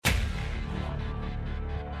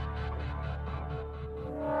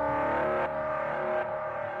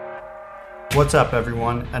What's up,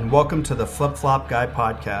 everyone, and welcome to the Flip Flop Guy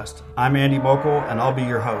podcast. I'm Andy Mokel, and I'll be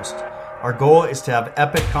your host. Our goal is to have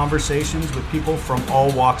epic conversations with people from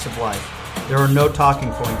all walks of life. There are no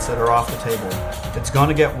talking points that are off the table. It's going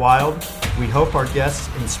to get wild. We hope our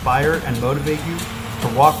guests inspire and motivate you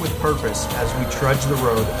to walk with purpose as we trudge the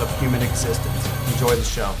road of human existence. Enjoy the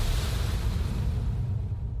show.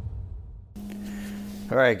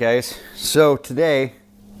 All right, guys. So today,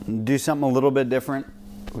 do something a little bit different.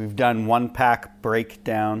 We've done one pack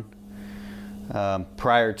breakdown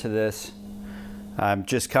prior to this. I'm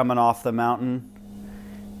just coming off the mountain,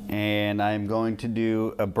 and I'm going to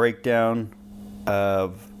do a breakdown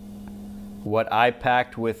of what I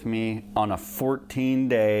packed with me on a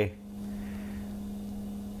 14-day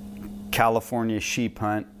California sheep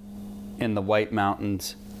hunt in the White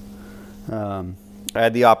Mountains. I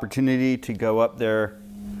had the opportunity to go up there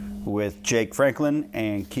with Jake Franklin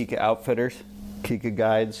and Kika Outfitters, Kika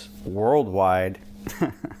Guides Worldwide,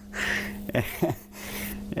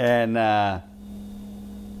 and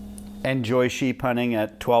enjoy sheep hunting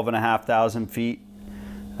at 12,500 feet.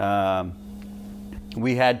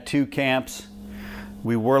 We had 2 camps.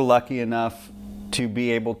 We were lucky enough to be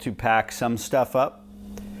able to pack some stuff up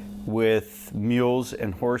with mules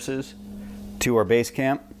and horses to our base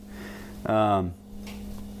camp.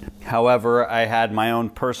 However, I had my own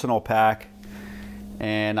personal pack,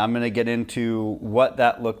 and I'm going to get into what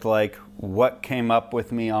that looked like, what came up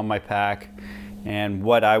with me on my pack, and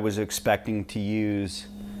what I was expecting to use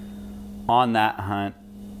on that hunt.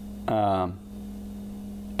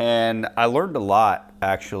 And I learned a lot,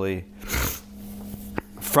 actually,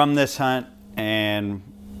 from this hunt and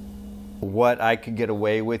what I could get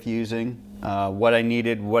away with using, what I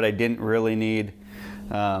needed, what I didn't really need.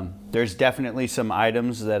 There's definitely some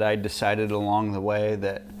items that I decided along the way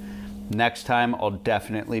that next time I'll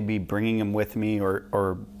definitely be bringing them with me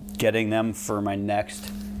or getting them for my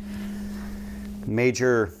next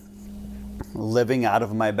major living out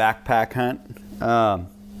of my backpack hunt.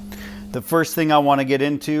 The first thing I want to get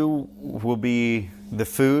into will be the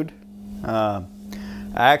food. I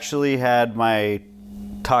actually had my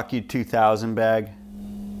Taki 2000 bag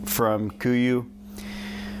from KUIU.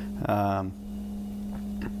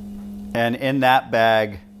 And in that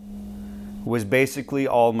bag was basically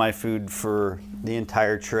all my food for the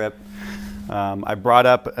entire trip. I brought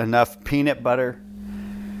up enough peanut butter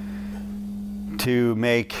to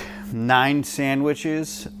make 9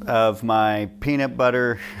 sandwiches of my peanut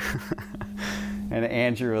butter. And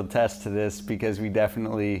Andrew will attest to this because we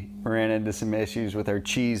definitely ran into some issues with our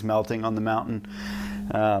cheese melting on the mountain.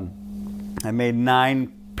 I made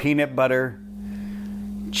 9 peanut butter,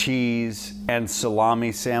 cheese, and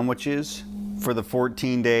salami sandwiches for the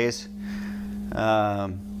 14 days.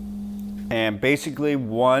 And basically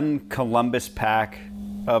 1 Columbus pack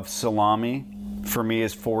of salami for me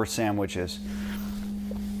is 4 sandwiches.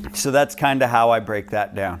 So that's kind of how I break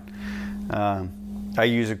that down. I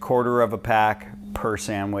use a quarter of a pack per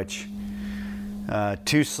sandwich,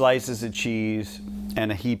 2 slices of cheese, and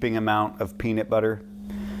a heaping amount of peanut butter.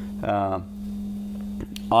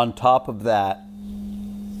 On top of that,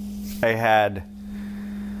 I had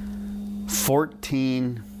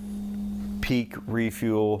 14 Peak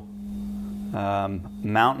Refuel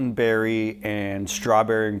mountain berry and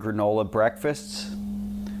strawberry and granola breakfasts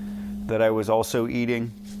that I was also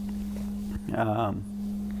eating.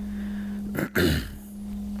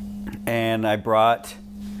 And I brought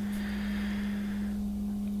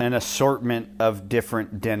an assortment of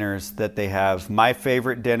different dinners that they have. My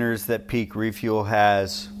favorite dinners that Peak Refuel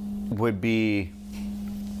has would be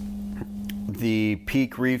the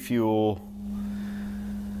Peak Refuel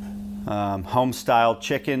home-style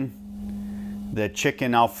chicken, the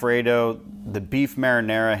chicken Alfredo, the beef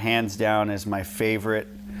marinara, hands down, is my favorite.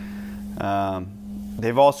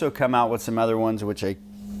 They've also come out with some other ones, which I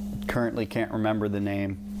currently can't remember the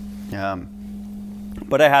name.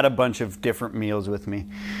 But I had a bunch of different meals with me.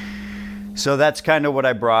 So that's kind of what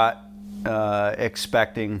I brought,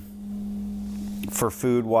 expecting for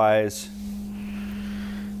food-wise.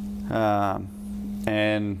 And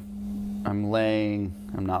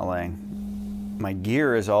my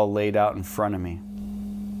gear is all laid out in front of me.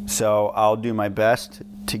 So I'll do my best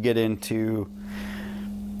to get into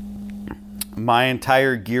my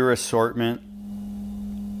entire gear assortment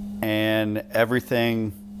and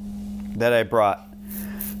everything that I brought.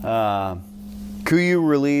 KUIU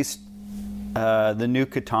released the new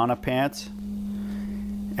Katana pants,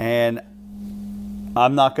 and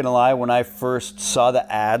I'm not gonna lie, when I first saw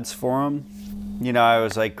the ads for them, I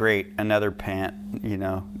was like, great, another pant,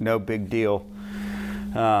 no big deal.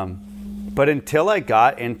 But until I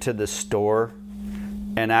got into the store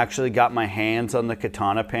and actually got my hands on the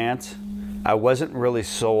Katana pants, I wasn't really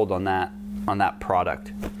sold on that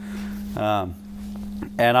product. And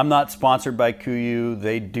I'm not sponsored by KUIU.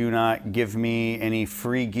 They do not give me any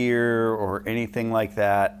free gear or anything like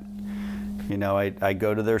that. You know, I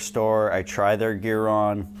go to their store, I try their gear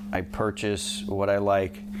on, I purchase what I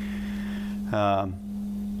like.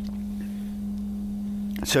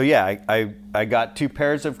 So yeah, I got 2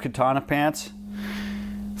 pairs of Katana pants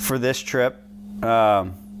for this trip.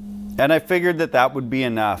 And I figured that would be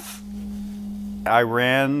enough. I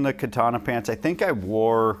ran the Katana pants. I think I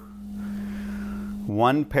wore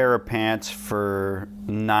 1 pair of pants for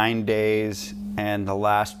 9 days and the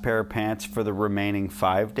last pair of pants for the remaining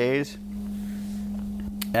 5 days.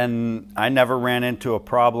 And I never ran into a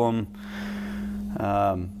problem.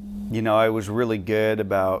 You know, I was really good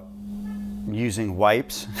about using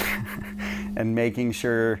wipes and making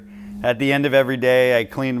sure at the end of every day I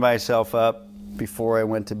cleaned myself up before I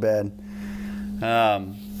went to bed.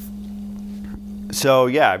 So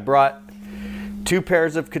yeah, I brought 2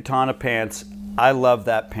 pairs of Katana pants. I love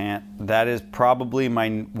that pant. That is probably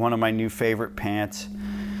one of my new favorite pants.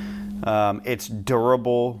 It's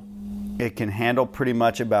durable. It can handle pretty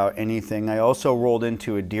much about anything. I also rolled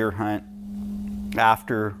into a deer hunt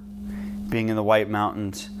after being in the White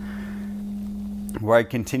Mountains, where I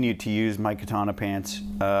continued to use my Katana pants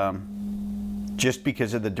just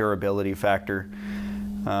because of the durability factor.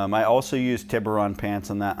 I also used Tiburon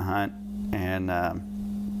pants on that hunt, and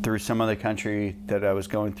through some of the country that I was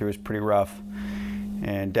going through was pretty rough,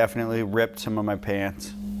 and definitely ripped some of my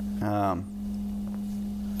pants.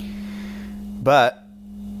 But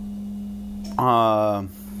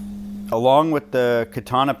along with the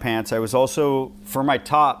Katana pants, I was also, for my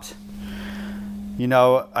tops, you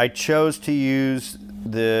know, I chose to use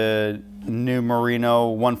the new Merino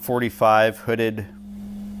 145 hooded.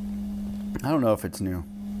 I don't know if it's new.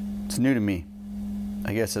 It's new to me.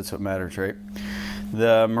 I guess that's what matters, right?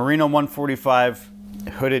 The Merino 145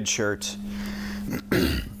 hooded shirts.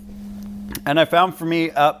 And I found for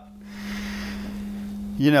me up,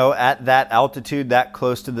 you know, at that altitude, that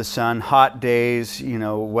close to the sun, hot days, you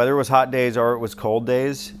know, whether it was hot days or it was cold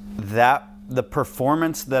days, that the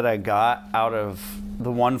performance that I got out of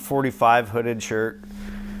the 145 hooded shirt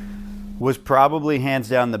was probably hands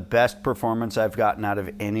down the best performance I've gotten out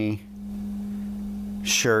of any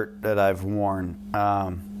shirt that I've worn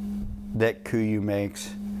that KUIU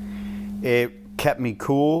makes. It kept me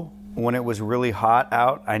cool when it was really hot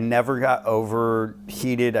out. I never got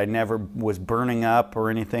overheated. I never was burning up or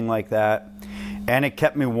anything like that. And it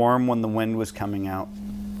kept me warm when the wind was coming out.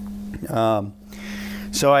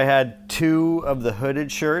 So I had 2 of the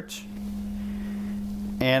hooded shirts,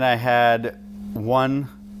 and I had 1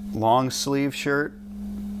 long sleeve shirt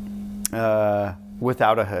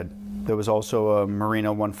without a hood. There was also a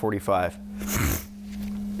Merino 145.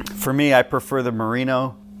 For me, I prefer the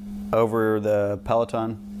Merino over the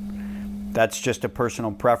Peloton. That's just a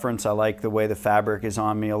personal preference. I like the way the fabric is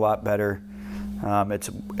on me a lot better.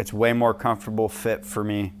 It's way more comfortable fit for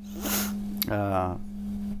me.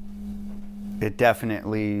 It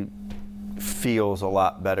definitely feels a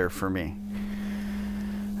lot better for me.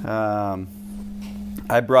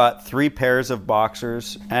 I brought 3 pairs of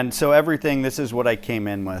boxers, and so everything, this is what I came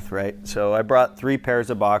in with, right? So I brought 3 pairs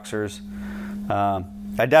of boxers.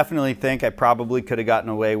 I definitely think I probably could have gotten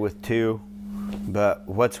away with 2, but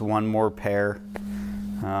what's 1 more pair?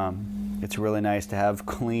 It's really nice to have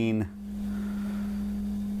clean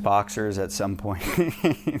boxers at some point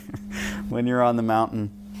when you're on the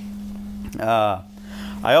mountain. I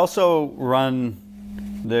also run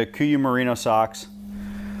the KUIU Merino socks.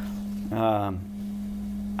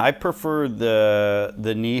 I prefer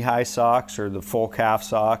the knee-high socks or the full calf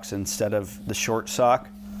socks instead of the short sock.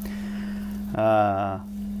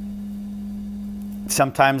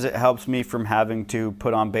 Sometimes it helps me from having to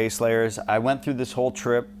put on base layers. I went through this whole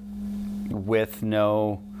trip with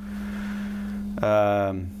no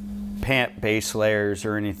pant base layers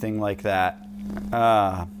or anything like that.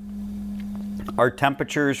 Our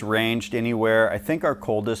temperatures ranged anywhere. I think our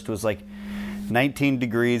coldest was like 19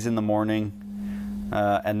 degrees in the morning,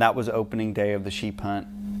 and that was opening day of the sheep hunt,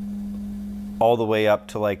 all the way up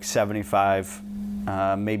to like 75,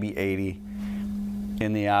 maybe 80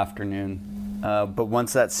 in the afternoon. But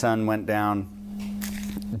once that sun went down,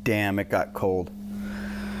 damn, it got cold.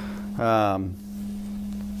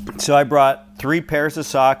 So I brought 3 pairs of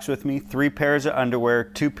socks with me, 3 pairs of underwear,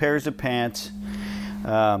 2 pairs of pants,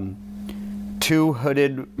 2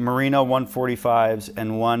 hooded Merino 145s,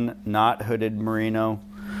 and 1 not hooded Merino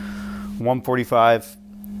 145.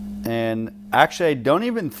 And actually, I don't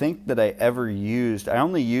even think that I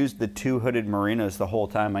only used the 2 hooded Merinos the whole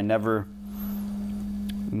time. I never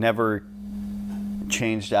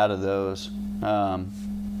changed out of those.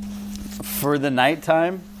 For the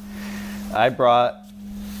nighttime, I brought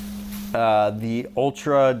the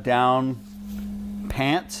Ultra Down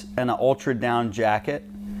pants and an Ultra Down jacket.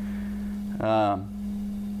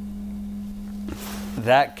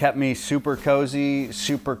 That kept me super cozy,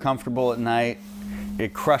 super comfortable at night.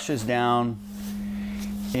 It crushes down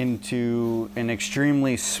into an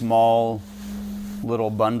extremely small little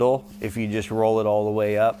bundle if you just roll it all the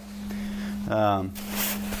way up. And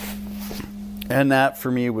that for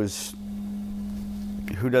me was,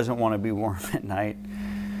 who doesn't want to be warm at night?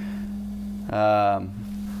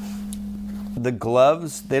 The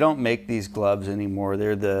gloves, they don't make these gloves anymore.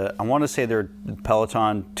 I want to say they're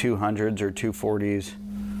Peloton 200s or 240s.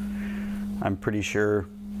 I'm pretty sure.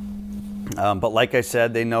 But like I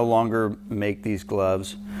said, they no longer make these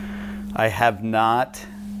gloves. I have not.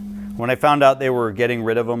 When I found out they were getting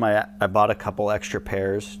rid of them, I bought a couple extra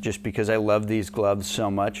pairs just because I love these gloves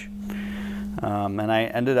so much. And I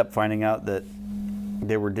ended up finding out that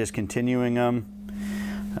they were discontinuing them.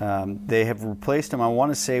 They have replaced them, I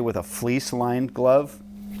want to say, with a fleece-lined glove.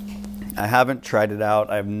 I haven't tried it out.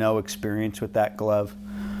 I have no experience with that glove,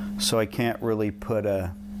 so I can't really put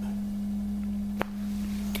an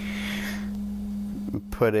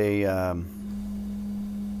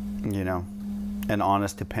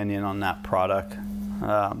honest opinion on that product.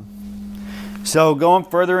 So going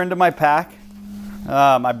further into my pack,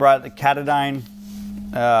 I brought the Katadyn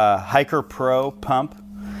Hiker Pro pump.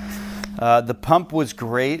 The pump was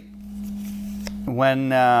great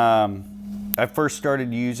when I first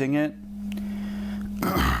started using it.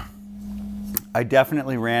 I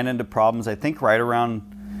definitely ran into problems. I think right around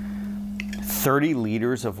 30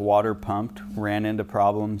 liters of water pumped ran into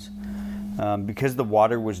problems because the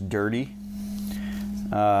water was dirty.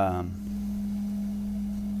 The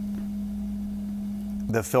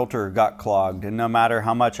filter got clogged, and no matter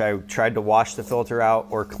how much I tried to wash the filter out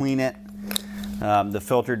or clean it, the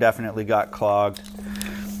filter definitely got clogged.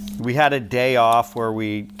 We had a day off where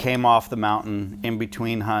we came off the mountain in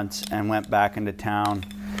between hunts and went back into town.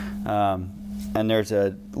 And there's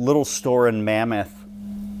a little store in Mammoth.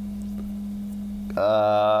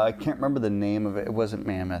 I can't remember the name of it. It wasn't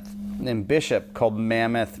Mammoth. In Bishop, called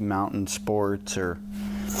Mammoth Mountain Sports or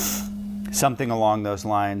something along those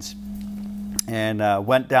lines. And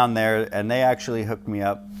went down there, and they actually hooked me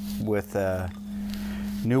up with a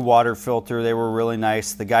new water filter. They were really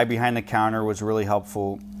nice. The guy behind the counter was really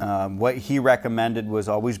helpful. What he recommended was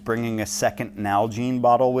always bringing a second Nalgene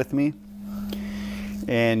bottle with me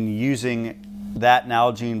and using that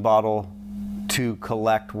Nalgene bottle to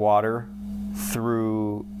collect water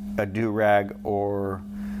through a do-rag or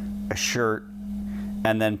a shirt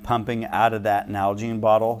and then pumping out of that Nalgene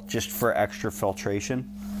bottle just for extra filtration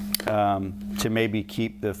to maybe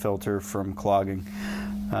keep the filter from clogging.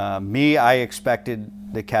 I expected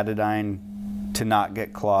the Katadyn to not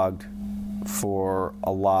get clogged for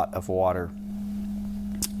a lot of water,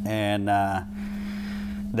 and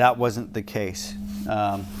that wasn't the case.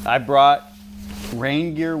 I brought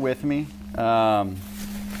rain gear with me, the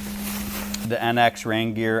NX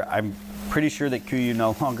rain gear. I'm pretty sure that KUIU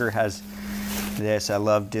no longer has this. I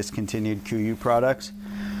love discontinued KUIU products,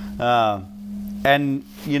 and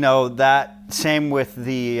that same with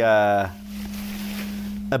the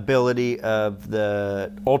ability of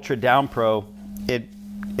the Ultra Down Pro.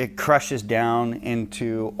 It crushes down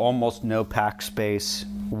into almost no pack space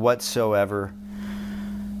whatsoever.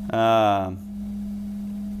 I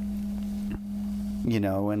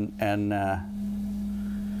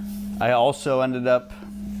also ended up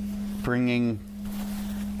bringing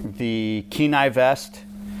the Kenai vest.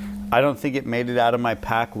 I don't think it made it out of my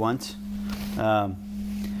pack once.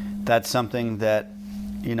 That's something that,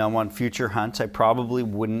 on future hunts I probably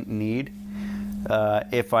wouldn't need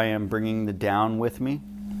if I am bringing the down with me.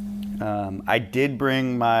 I did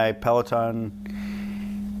bring my Peloton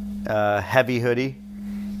heavy hoodie,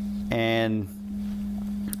 and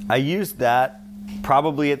I used that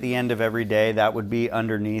probably at the end of every day. That would be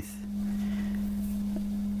underneath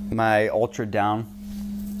my Ultra Down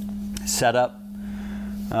setup.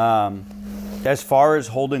 As far as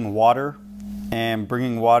holding water and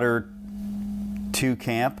bringing water to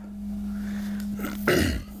camp,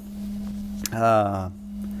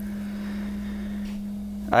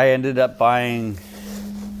 I ended up buying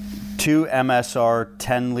 2 MSR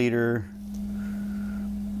 10-liter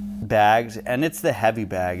bags, and it's the heavy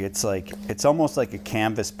bag. It's almost like a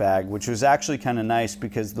canvas bag, which was actually kind of nice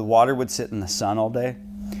because the water would sit in the sun all day,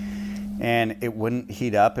 and it wouldn't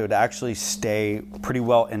heat up. It would actually stay pretty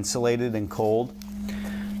well insulated and cold.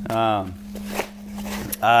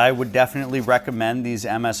 I would definitely recommend these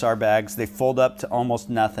MSR bags. They fold up to almost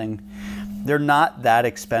nothing. They're not that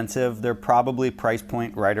expensive. They're probably price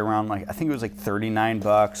point right around, like, I think it was like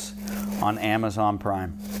 $39 on Amazon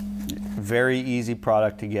Prime. Very easy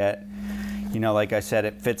product to get. You know, like I said,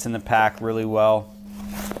 it fits in the pack really well.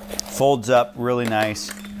 Folds up really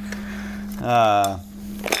nice.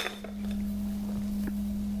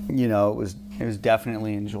 You know, it was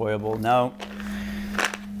definitely enjoyable. Now,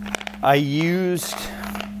 I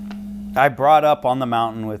brought up on the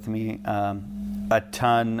mountain with me a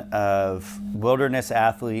ton of Wilderness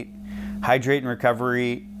Athlete, Hydrate and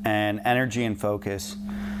Recovery, and Energy and Focus.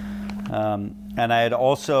 And I had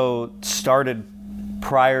also started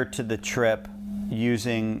prior to the trip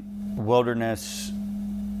using Wilderness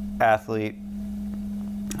Athlete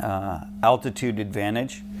Altitude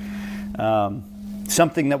Advantage.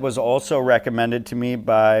 Something that was also recommended to me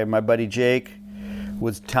by my buddy Jake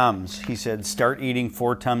was Tums. He said, start eating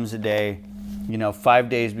 4 Tums a day, 5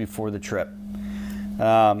 days before the trip.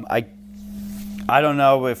 I don't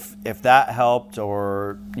know if that helped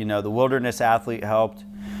or, the Wilderness Athlete helped.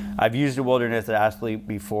 I've used a Wilderness Athlete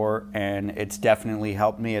before, and it's definitely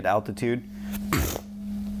helped me at altitude.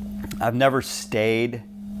 I've never stayed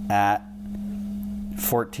at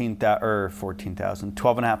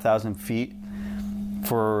 12,500 feet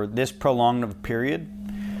for this prolonged of a period.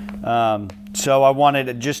 So I wanted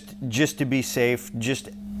to just to be safe, just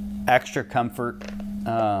extra comfort.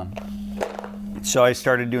 So I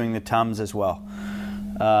started doing the Tums as well.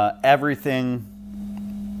 Everything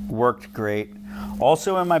worked great.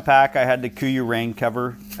 Also in my pack, I had the KUIU rain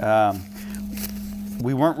cover.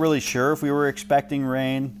 We weren't really sure if we were expecting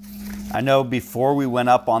rain. I know before we went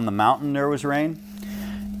up on the mountain there was rain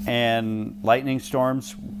and lightning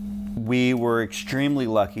storms. We were extremely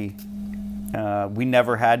lucky. We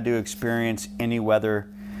never had to experience any weather.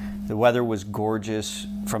 The weather was gorgeous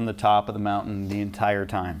from the top of the mountain the entire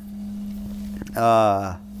time.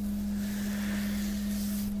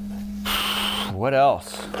 What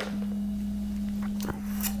else?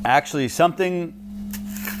 Actually, something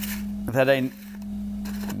that I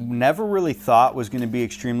never really thought was going to be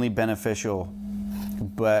extremely beneficial,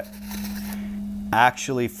 but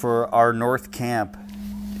actually for our North Camp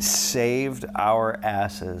saved our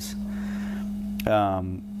asses,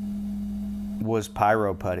 was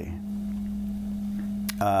Pyro Putty.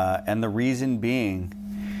 And the reason being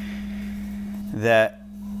that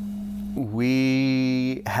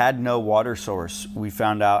we had no water source. We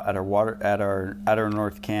found out at our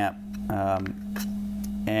North Camp,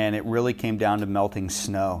 and it really came down to melting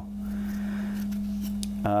snow.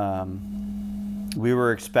 We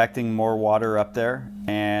were expecting more water up there,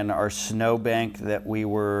 and our snow bank that we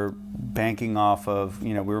were banking off of,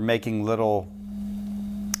 we were making little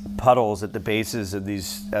puddles at the bases of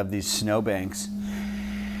these snow banks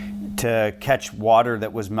to catch water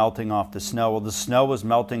that was melting off the snow. Well, the snow was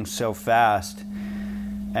melting so fast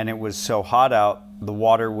and it was so hot out, the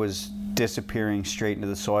water was disappearing straight into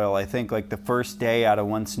the soil. I think like the first day out of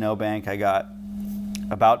one snowbank, I got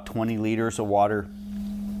about 20 liters of water.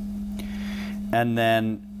 And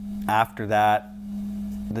then after that,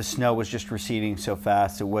 the snow was just receding so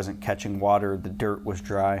fast, it wasn't catching water. The dirt was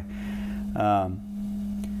dry.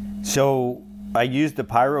 So I used the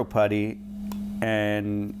Pyro Putty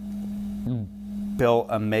and built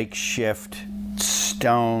a makeshift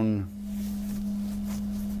stone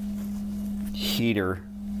heater,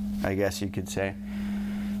 I guess you could say,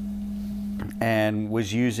 and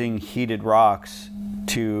was using heated rocks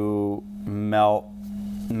to melt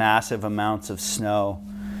massive amounts of snow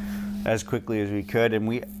as quickly as we could. And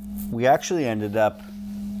we actually ended up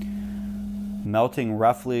melting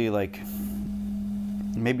roughly like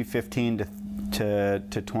maybe 15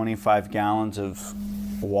 to 25 gallons of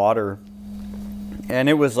water, and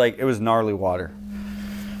it was gnarly water.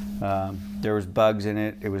 There was bugs in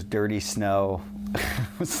it. It was dirty snow.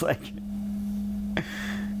 It was like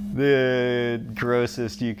the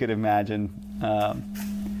grossest you could imagine.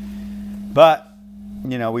 But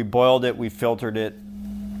we boiled it, we filtered it,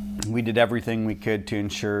 we did everything we could to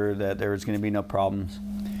ensure that there was going to be no problems,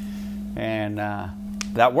 and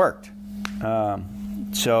that worked.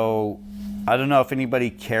 So I don't know if anybody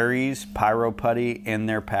carries Pyro Putty in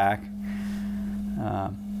their pack,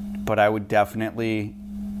 but I would definitely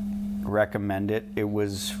recommend it. It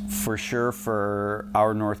was for sure for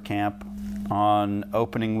our North Camp on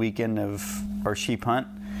opening weekend of our sheep hunt.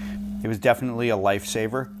 It was definitely a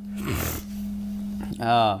lifesaver.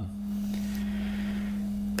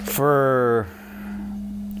 For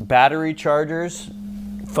battery chargers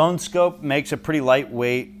Phone Scope makes a pretty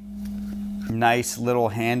lightweight, nice little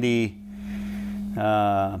handy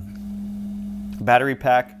battery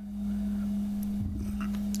pack.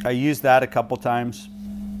 I used that a couple times,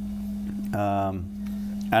 and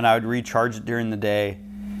I would recharge it during the day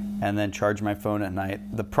and then charge my phone at night.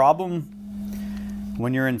 The problem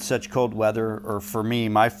when you're in such cold weather, or for me,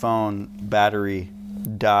 my phone battery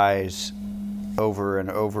dies over and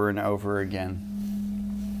over and over again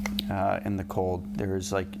in the cold.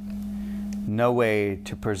 There's like no way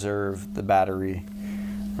to preserve the battery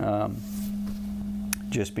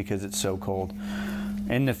just because it's so cold.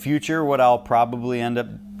 In the future, what I'll probably end up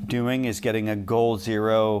doing is getting a Goal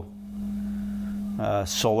Zero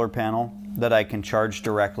solar panel that I can charge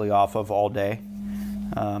directly off of all day.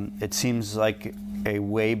 It seems like a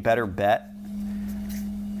way better bet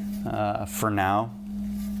for now,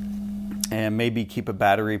 and maybe keep a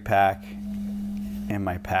battery pack in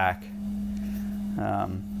my pack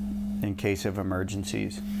in case of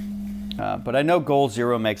emergencies. But I know Goal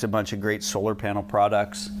Zero makes a bunch of great solar panel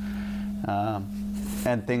products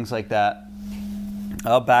and things like that.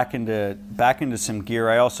 Back into some gear.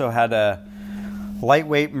 I also had a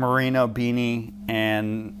lightweight merino beanie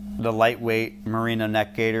and the lightweight merino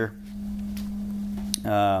neck gaiter.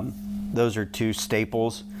 Those are two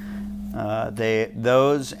staples.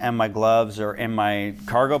 Those and my gloves are in my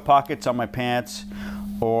cargo pockets on my pants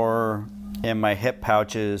or in my hip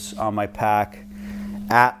pouches on my pack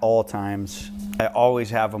at all times. I always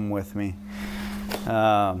have them with me.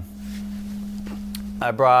 I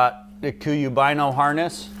brought the KUIU Bino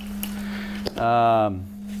harness.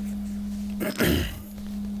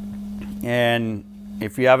 And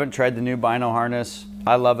if you haven't tried the new Bino harness,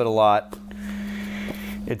 I love it a lot.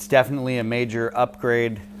 It's definitely a major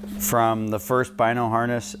upgrade from the first Bino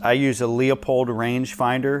harness. I use a Leupold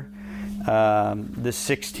rangefinder, the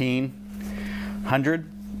 1600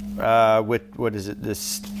 with, what is it,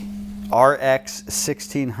 this RX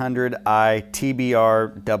 1600i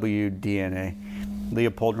TBR WDNA.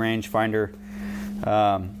 Leupold rangefinder.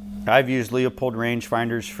 I've used Leupold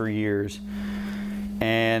rangefinders for years,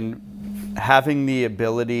 and having the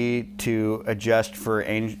ability to adjust for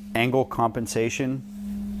angle compensation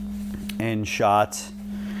in shots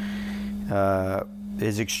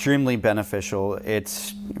is extremely beneficial.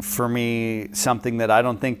 It's, for me, something that I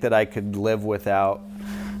don't think that I could live without.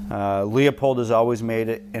 Leupold has always made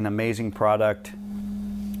it an amazing product.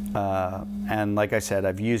 And like I said,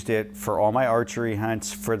 I've used it for all my archery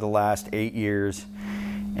hunts for the last 8 years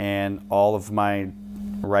and all of my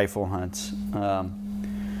rifle hunts. I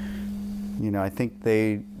think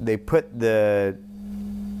they put the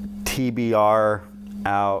TBR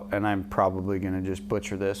out, and I'm probably going to just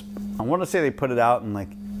butcher this. I want to say they put it out in like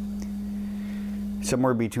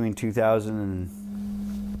somewhere between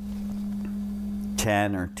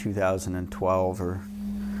 2010 or 2012 or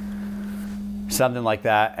something like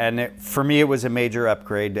that. And for me, it was a major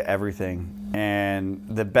upgrade to everything. And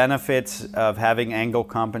the benefits of having angle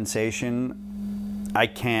compensation, I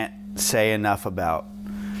can't say enough about.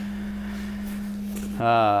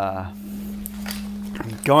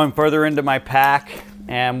 Going further into my pack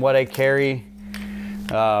and what I carry,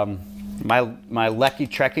 my Lecky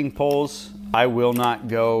trekking poles. I will not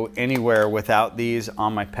go anywhere without these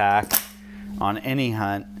on my pack on any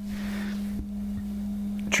hunt.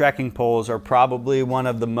 Trekking poles are probably one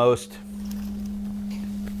of the most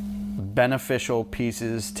beneficial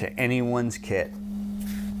pieces to anyone's kit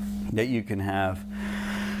that you can have.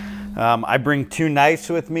 I bring 2 knives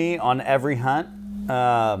with me on every hunt.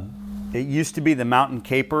 It used to be the Mountain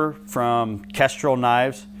Caper from Kestrel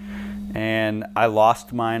Knives, and I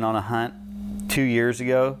lost mine on a hunt 2 years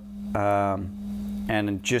ago,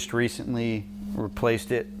 and just recently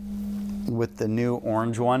replaced it with the new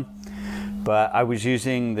orange one. But I was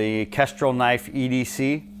using the Kestrel Knife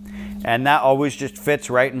EDC, and that always just fits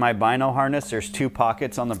right in my Bino harness. There's 2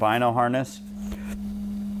 pockets on the Bino harness.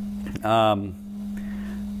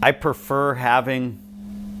 I prefer having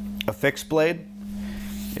a fixed blade.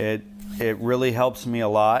 It really helps me a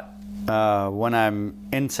lot when I'm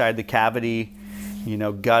inside the cavity,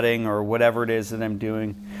 gutting or whatever it is that I'm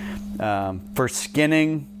doing. For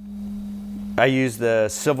skinning, I use the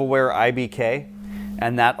Silverware IBK,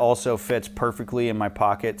 and that also fits perfectly in my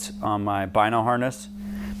pockets on my Bino harness.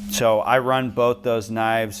 So I run both those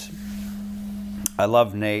knives. I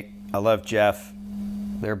love Nate. I love Jeff.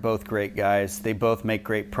 They're both great guys. They both make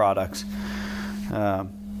great products.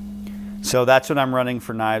 So that's what I'm running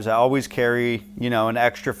for knives. I always carry, an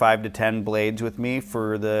extra 5 to 10 blades with me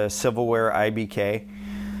for the Silverware IBK.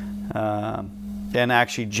 And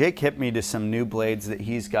actually, Jake hit me to some new blades that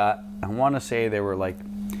he's got. I want to say they were like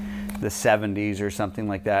the 70s or something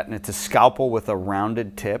like that. And it's a scalpel with a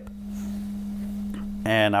rounded tip.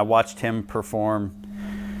 And I watched him perform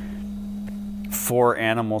 4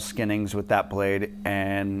 animal skinnings with that blade,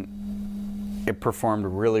 and it performed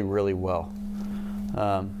really, really well.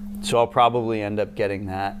 So I'll probably end up getting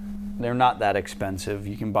that. They're not that expensive.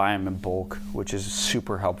 You can buy them in bulk, which is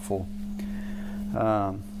super helpful.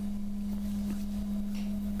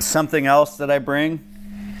 Something else that I bring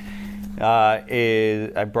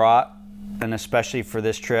is I brought, and especially for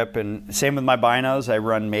this trip, and same with my binos, I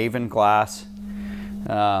run Maven glass.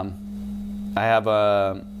 I have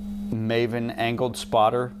a Maven angled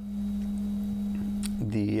spotter,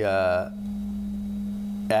 the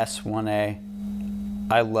S1A.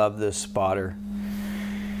 I love this spotter.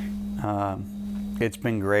 It's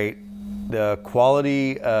been great. The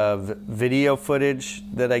quality of video footage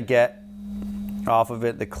that I get off of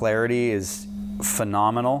it, the clarity is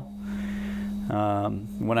phenomenal.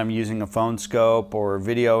 When I'm using a phone scope or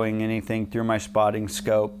videoing anything through my spotting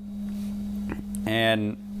scope.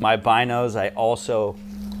 And my binos I also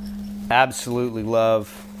absolutely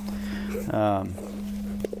love.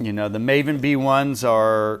 The Maven B1s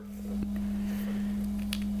are,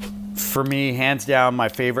 for me, hands down my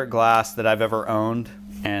favorite glass that I've ever owned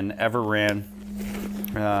and ever ran.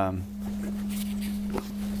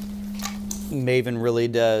 Maven really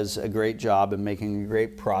does a great job in making a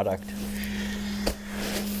great product.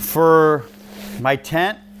 For my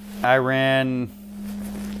tent, I ran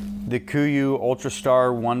the KUIU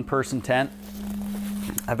Ultrastar one-person tent.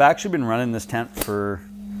 I've actually been running this tent for,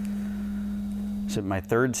 is it my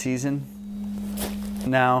 3rd season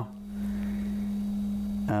now?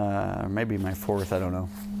 Maybe my 4th, I don't know.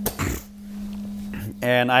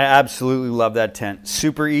 And I absolutely love that tent.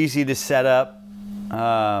 Super easy to set up.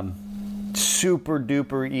 Super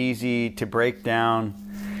duper easy to break down.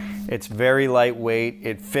 It's very lightweight.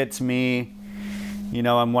 It fits me.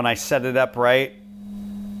 And when I set it up right,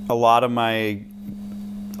 a lot of my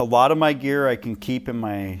gear I can keep in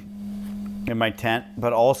my tent,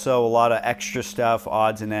 but also a lot of extra stuff,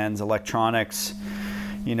 odds and ends, electronics,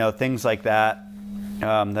 things like that.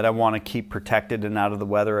 That I want to keep protected and out of the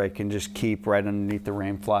weather, I can just keep right underneath the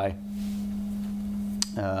rainfly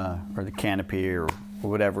or the canopy or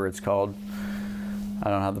whatever it's called. I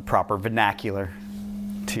don't have the proper vernacular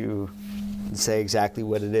to say exactly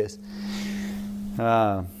what it is.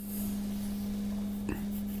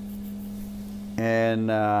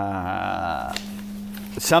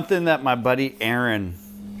 Something that my buddy Aaron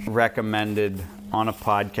recommended on a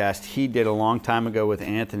podcast he did a long time ago with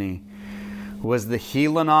Anthony was the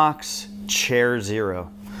Helinox Chair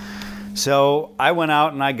Zero. So I went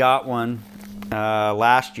out and I got one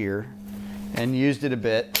last year and used it a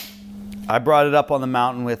bit. I brought it up on the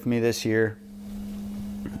mountain with me this year.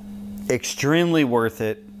 Extremely worth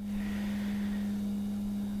it.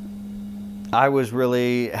 I was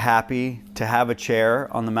really happy to have a chair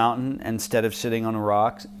on the mountain instead of sitting on a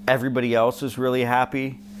rock. Everybody else was really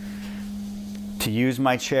happy to use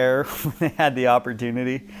my chair when they had the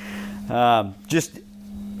opportunity. All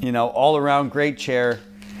around great chair.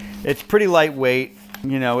 It's pretty lightweight.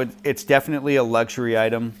 It's definitely a luxury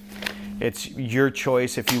item. It's your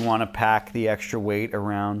choice if you want to pack the extra weight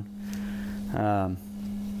around.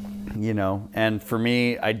 And for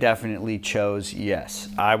me, I definitely chose yes.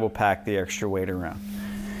 I will pack the extra weight around.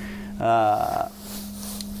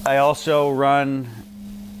 I also run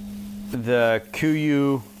the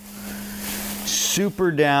KUIU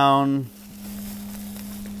Super Down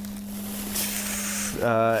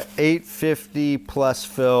 850 plus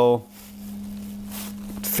fill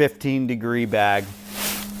 15 degree bag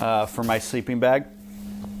for my sleeping bag.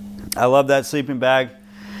 I love that sleeping bag.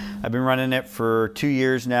 I've been running it for 2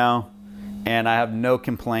 years now, and I have no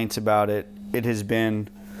complaints about it. It has been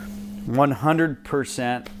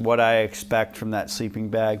 100% what I expect from that sleeping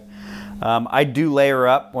bag. I do layer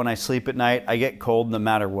up when I sleep at night. I get cold no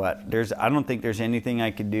matter what. I don't think there's anything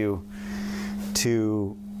I could do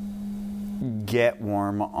to get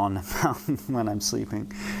warm on the mountain when I'm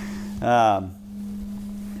sleeping. God,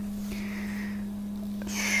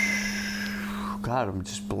 I'm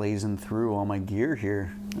just blazing through all my gear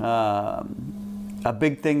here. A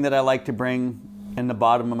big thing that I like to bring in the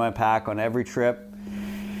bottom of my pack on every trip,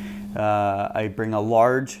 I bring a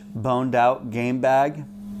large boned out game bag,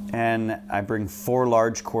 and I bring 4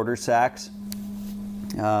 large quarter sacks.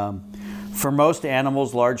 For most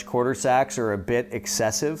animals, large quarter sacks are a bit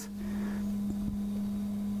excessive,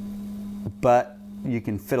 but you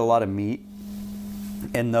can fit a lot of meat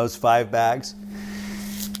in those 5 bags.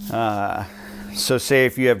 So say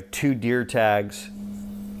if you have 2 deer tags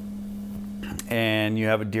and you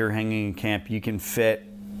have a deer hanging in camp, you can fit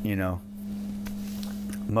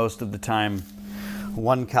most of the time,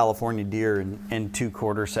 one California deer and 2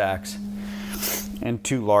 quarter sacks and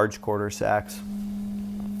 2 large quarter sacks.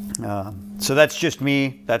 So that's just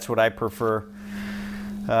me. That's what I prefer.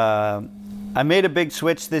 I made a big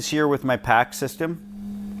switch this year with my pack system.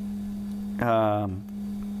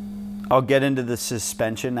 I'll get into the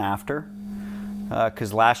suspension after,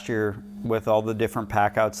 because last year with all the different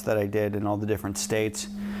pack outs that I did in all the different states,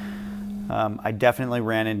 I definitely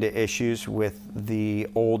ran into issues with the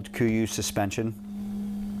old KUIU suspension,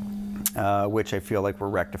 which I feel like were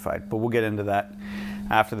rectified, but we'll get into that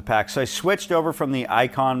after the pack. So I switched over from the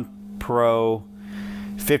Icon Pro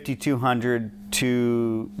 5200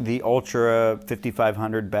 to the Ultra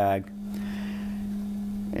 5500 bag,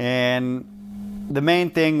 and the main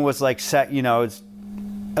thing was like it's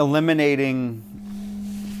eliminating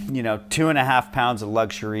 2.5 pounds of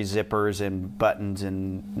luxury zippers and buttons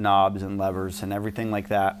and knobs and levers and everything like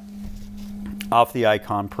that off the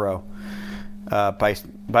Icon Pro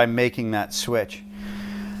by making that switch.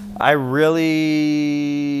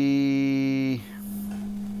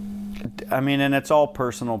 And it's all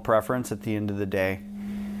personal preference at the end of the day.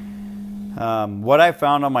 What I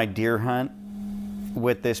found on my deer hunt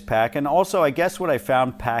with this pack, and also I guess what I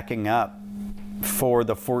found packing up for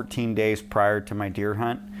the 14 days prior to my deer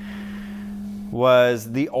hunt,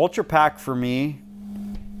 was the Ultra Pack for me.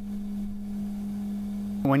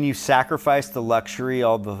 When you sacrifice the luxury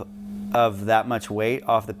of that much weight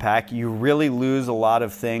off the pack, you really lose a lot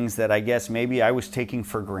of things that I guess maybe I was taking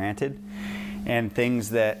for granted, and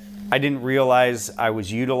things that I didn't realize I was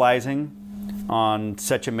utilizing on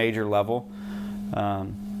such a major level.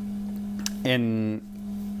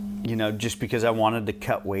 Just because I wanted to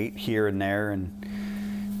cut weight here and there and,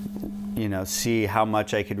 see how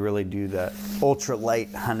much I could really do the ultra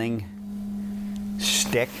light hunting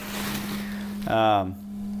stick. So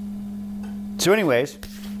anyways,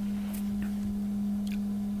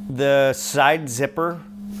 the side zipper,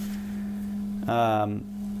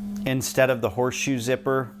 instead of the horseshoe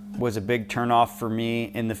zipper, was a big turnoff for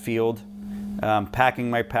me in the field.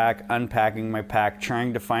 Packing my pack, unpacking my pack,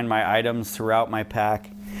 trying to find my items throughout my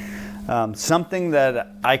pack. Something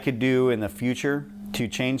that I could do in the future to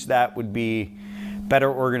change that would be better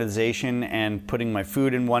organization and putting my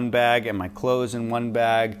food in one bag and my clothes in one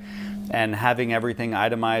bag and having everything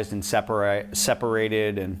itemized and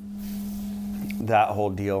separated and that whole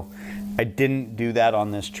deal. I didn't do that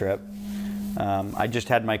on this trip. I just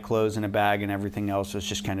had my clothes in a bag and everything else was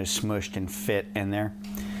just kind of smushed and fit in there.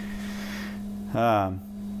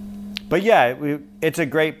 But yeah, it's a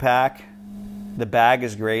great pack. The bag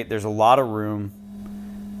is great. There's a lot of room.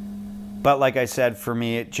 But like I said, for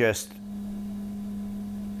me, it just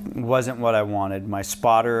wasn't what I wanted. My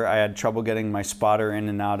spotter, I had trouble getting my spotter in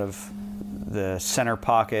and out of the center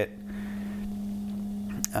pocket.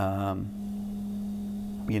 The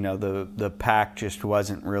pack just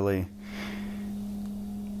wasn't really...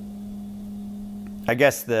 I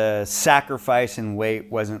guess the sacrifice in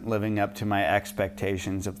weight wasn't living up to my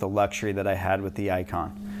expectations of the luxury that I had with the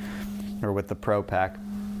Icon or with the Pro Pack.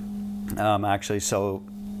 So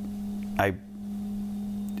I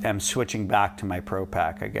am switching back to my Pro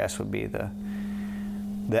Pack, I guess would be the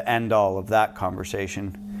end all of that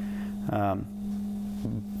conversation.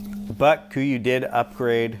 But KUIU did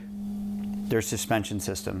upgrade their suspension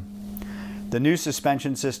system. The new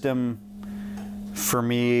suspension system for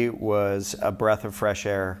me was a breath of fresh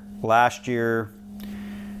air. Last year,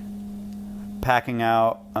 packing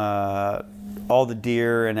out all the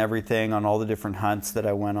deer and everything on all the different hunts that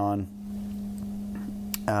I went on,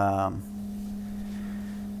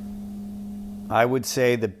 I would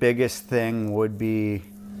say the biggest thing would be,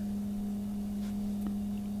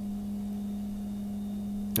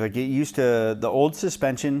 like, it used to, the old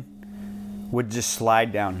suspension would just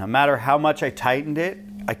slide down. No matter how much I tightened it,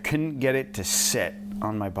 I couldn't get it to sit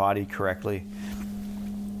on my body correctly.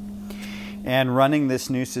 And running this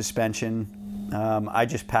new suspension, I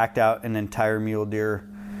just packed out an entire mule deer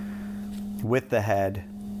with the head,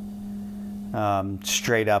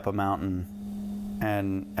 straight up a mountain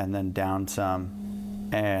and then down some.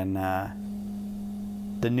 And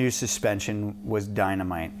the new suspension was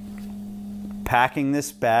dynamite. Packing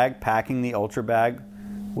this bag, packing the Ultra bag,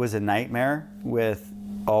 was a nightmare with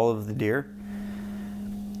all of the deer.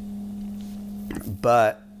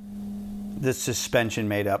 But the suspension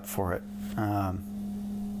made up for it.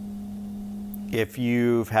 If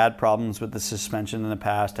you've had problems with the suspension in the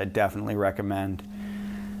past, I definitely recommend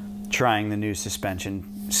trying the new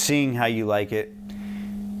suspension, seeing how you like it,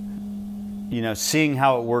 seeing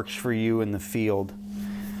how it works for you in the field.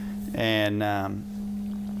 And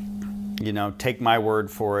take my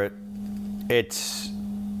word for it. It's,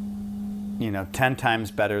 10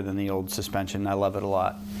 times better than the old suspension. I love it a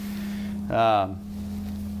lot.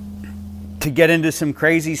 To get into some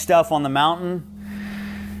crazy stuff on the mountain,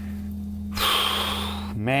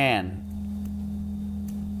 man,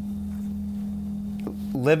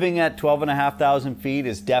 living at 12,500 feet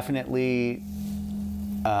is definitely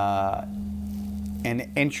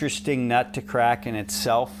an interesting nut to crack in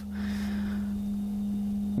itself.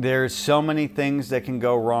 There's so many things that can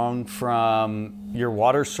go wrong, from your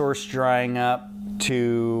water source drying up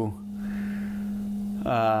to,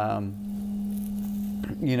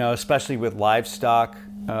 especially with livestock.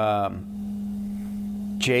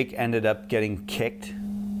 Jake ended up getting kicked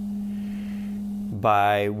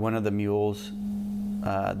by one of the mules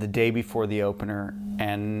the day before the opener,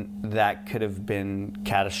 and that could have been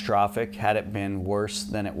catastrophic had it been worse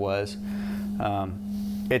than it was.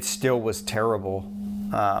 It still was terrible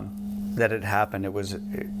that it happened. It was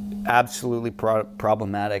absolutely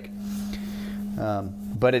problematic,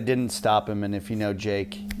 but it didn't stop him. And if you know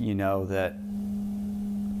Jake, you know that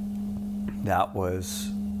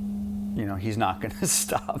was, he's not going to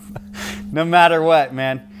stop no matter what,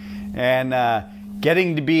 man. And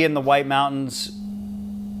getting to be in the White Mountains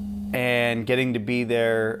and getting to be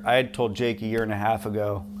there, I had told Jake a year and a half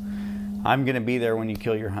ago, I'm going to be there when you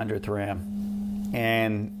kill your 100th ram.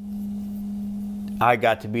 And I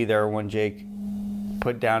got to be there when Jake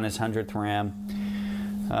put down his 100th ram.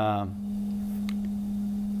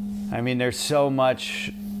 There's so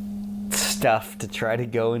much stuff to try to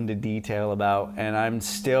go into detail about, and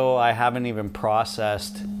I haven't even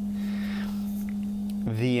processed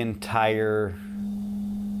the entire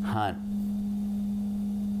hunt.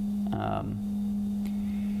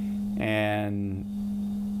 And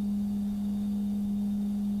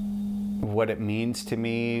what it means to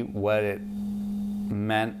me, what it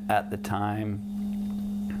meant at the time.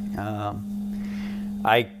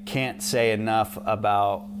 I can't say enough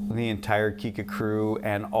about the entire Kika crew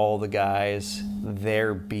and all the guys.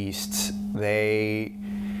 They're beasts.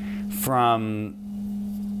 From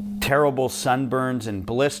terrible sunburns and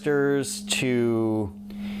blisters to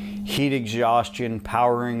heat exhaustion,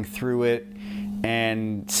 powering through it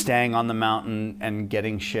and staying on the mountain and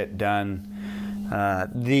getting shit done.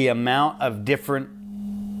 The amount of different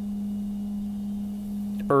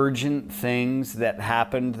urgent things that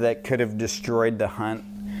happened that could have destroyed the hunt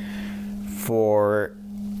for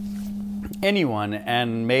anyone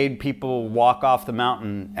and made people walk off the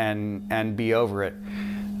mountain and be over it.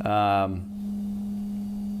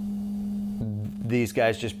 These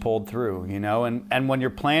guys just pulled through, and when you're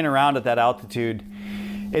playing around at that altitude,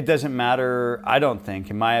 it doesn't matter, I don't think,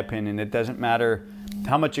 in my opinion, it doesn't matter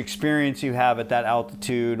how much experience you have at that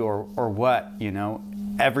altitude or what,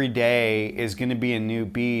 every day is going to be a new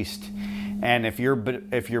beast. And if your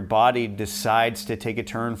body decides to take a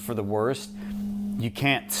turn for the worst, you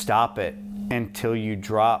can't stop it until you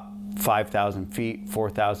drop 5,000 feet,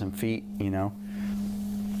 4,000 feet,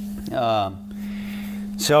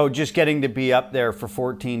 So just getting to be up there for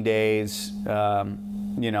 14 days,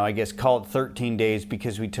 I guess call it 13 days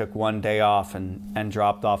because we took one day off and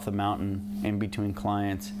dropped off the mountain in between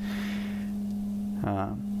clients,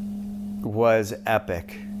 was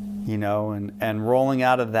epic, and rolling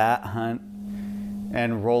out of that hunt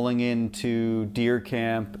and rolling into deer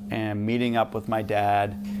camp and meeting up with my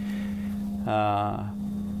dad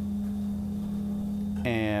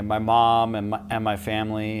and my mom and my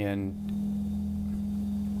family, and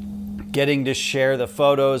getting to share the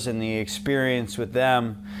photos and the experience with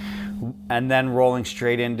them, and then rolling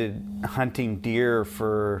straight into hunting deer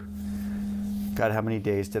for, God, how many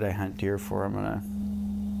days did I hunt deer for? I'm going to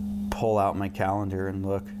pull out my calendar and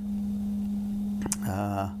look.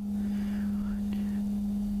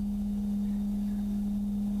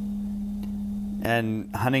 And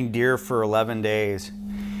hunting deer for 11 days.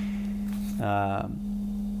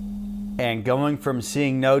 And going from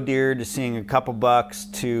seeing no deer to seeing a couple bucks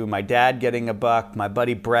to my dad getting a buck, my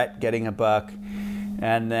buddy Brett getting a buck,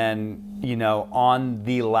 and then, on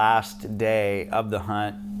the last day of the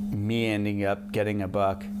hunt, me ending up getting a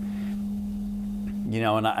buck.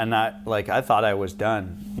 I thought I was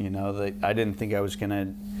done. I didn't think I was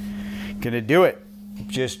gonna do it.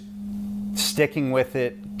 Just sticking with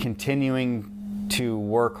it, continuing to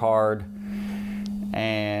work hard,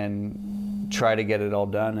 and try to get it all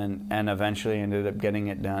done, and eventually ended up getting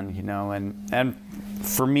it done. And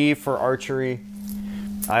for me, for archery,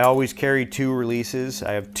 I always carry 2 releases.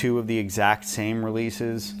 I have 2 of the exact same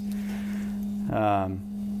releases,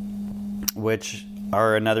 which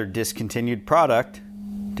are another discontinued product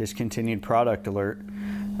alert.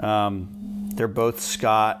 They're both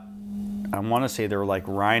Scott I want to say they're like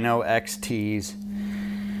Rhino XTs.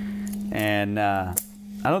 And I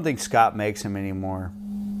don't think Scott makes them anymore.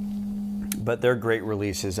 But they're great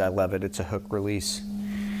releases. I love it. It's a hook release.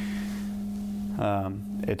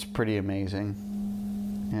 It's pretty amazing.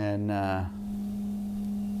 And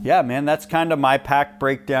yeah, man, that's kind of my pack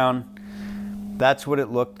breakdown. That's what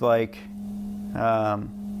it looked like. You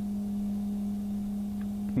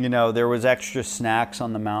know, there was extra snacks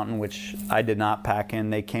on the mountain, which I did not pack in.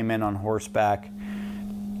 They came in on horseback.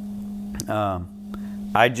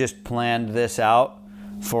 I just planned this out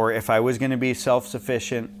for if I was going to be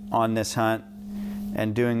self-sufficient on this hunt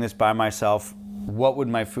and doing this by myself, what would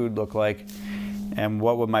my food look like and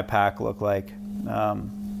what would my pack look like?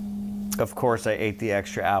 Of course, I ate the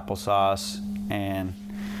extra applesauce and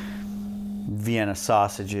Vienna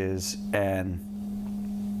sausages and,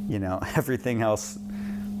 you know, everything else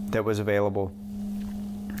that was available.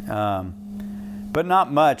 But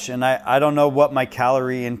not much. And I don't know what my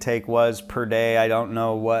calorie intake was per day. I don't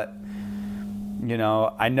know what, you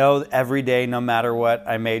know, I know every day, no matter what,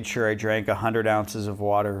 I made sure I drank 100 ounces of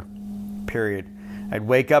water, period. I'd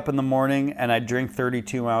wake up in the morning and I'd drink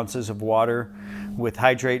 32 ounces of water with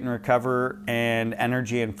Hydrate and Recover and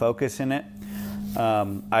Energy and Focus in it.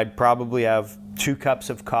 I'd probably have 2 cups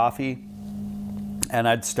of coffee and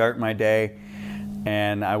I'd start my day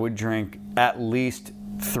and I would drink at least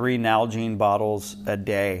 3 Nalgene bottles a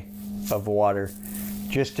day of water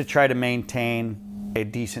just to try to maintain a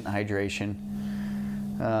decent hydration.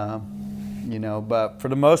 You know, but for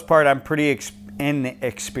the most part, I'm pretty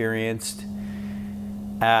inexperienced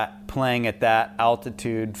at playing at that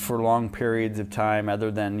altitude for long periods of time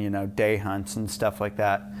other than, you know, day hunts and stuff like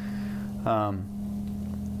that. So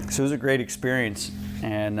it was a great experience,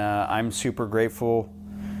 and I'm super grateful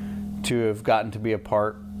to have gotten to be a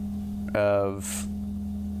part of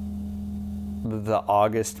the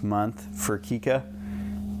August month for Kika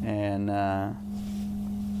and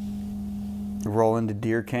roll into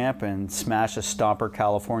deer camp and smash a Stomper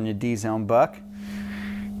California D-zone buck.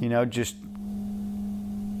 You know, just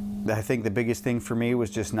I think the biggest thing for me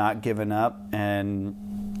was just not giving up and,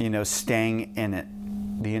 you know, staying in it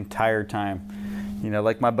the entire time. You know,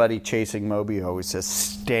 like my buddy Chasing Moby always says,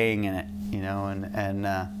 staying in it, you know, and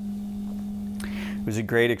it was a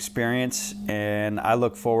great experience, and I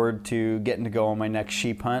look forward to getting to go on my next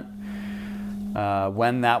sheep hunt.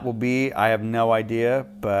 When that will be, I have no idea,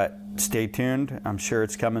 but stay tuned. I'm sure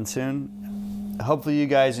it's coming soon. Hopefully you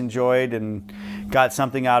guys enjoyed and got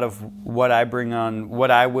something out of what I bring on, what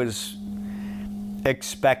I was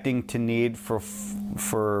expecting to need for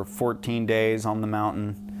 14 days on the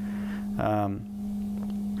mountain.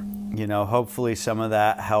 You know, hopefully some of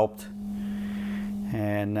that helped.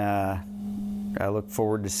 And I look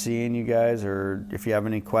forward to seeing you guys, or if you have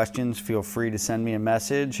any questions, feel free to send me a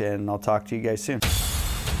message, and I'll talk to you guys soon.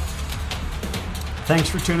 Thanks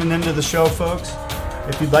for tuning into the show, folks.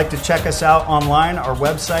 If you'd like to check us out online, our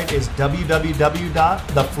website is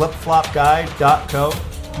www.theflipflopguide.co.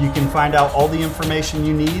 You can find out all the information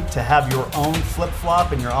you need to have your own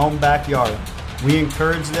flip-flop in your own backyard. We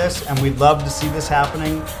encourage this, and we'd love to see this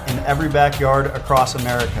happening in every backyard across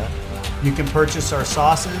America. You can purchase our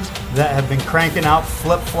sauces that have been cranking out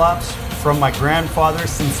flip-flops from my grandfather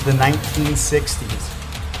since the 1960s.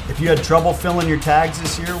 If you had trouble filling your tags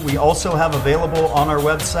this year, we also have available on our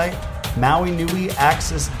website Maui Nui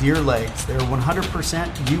Axis deer legs. They're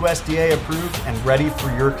 100% USDA approved and ready for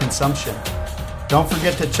your consumption. Don't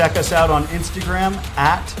forget to check us out on Instagram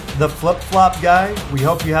at The Flip Flop Guy. We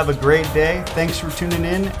hope you have a great day. Thanks for tuning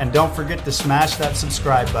in, and don't forget to smash that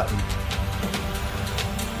subscribe button.